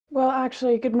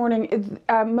actually, good morning.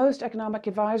 Most economic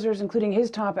advisors, including his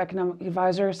top economic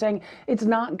advisor, are saying it's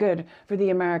not good for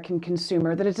the American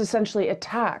consumer, that it's essentially a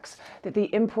tax, that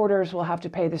the importers will have to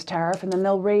pay this tariff, and then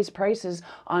they'll raise prices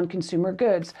on consumer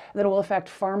goods. That it will affect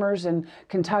farmers in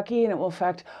Kentucky, and it will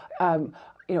affect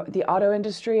the auto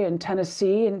industry in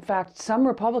Tennessee. In fact, some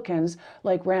Republicans,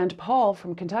 like Rand Paul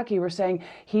from Kentucky, were saying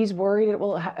he's worried it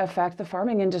will affect the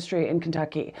farming industry in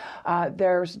Kentucky.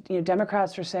 There's,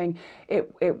 Democrats are saying it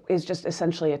is just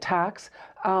essentially a tax.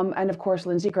 And of course,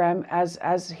 Lindsey Graham,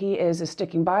 as he is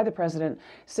sticking by the president,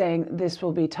 saying this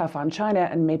will be tough on China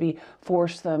and maybe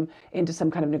force them into some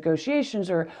kind of negotiations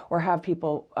or have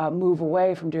people move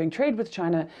away from doing trade with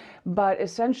China. But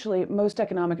essentially, most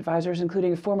economic advisors,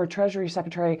 including a former Treasury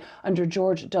Secretary under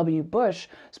George W. Bush,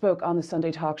 spoke on the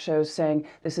Sunday talk shows saying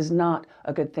this is not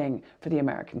a good thing for the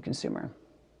American consumer.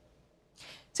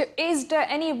 So is there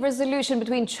any resolution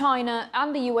between China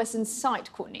and the US in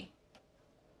sight, Courtney?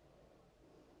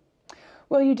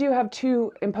 Well, you do have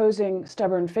two imposing,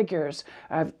 stubborn figures.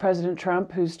 President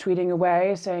Trump, who's tweeting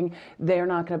away, saying they're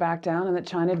not going to back down, and that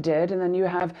China did. And then you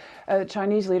have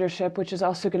Chinese leadership, which is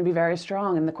also going to be very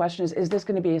strong. And the question is this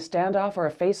going to be a standoff or a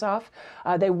face-off?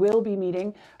 They will be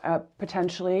meeting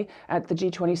potentially at the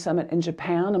G20 summit in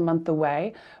Japan a month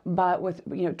away. But with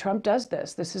Trump does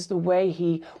this. This is the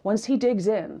way once he digs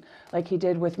in, like he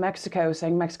did with Mexico,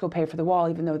 saying Mexico pay for the wall,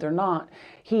 even though they're not.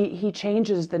 He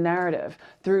changes the narrative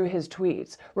through his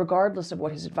tweets, regardless of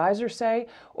what his advisors say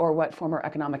or what former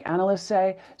economic analysts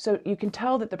say. So you can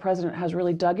tell that the president has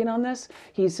really dug in on this.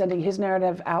 He's sending his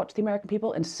narrative out to the American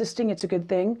people, insisting it's a good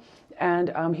thing.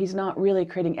 And he's not really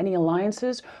creating any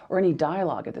alliances or any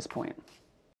dialogue at this point.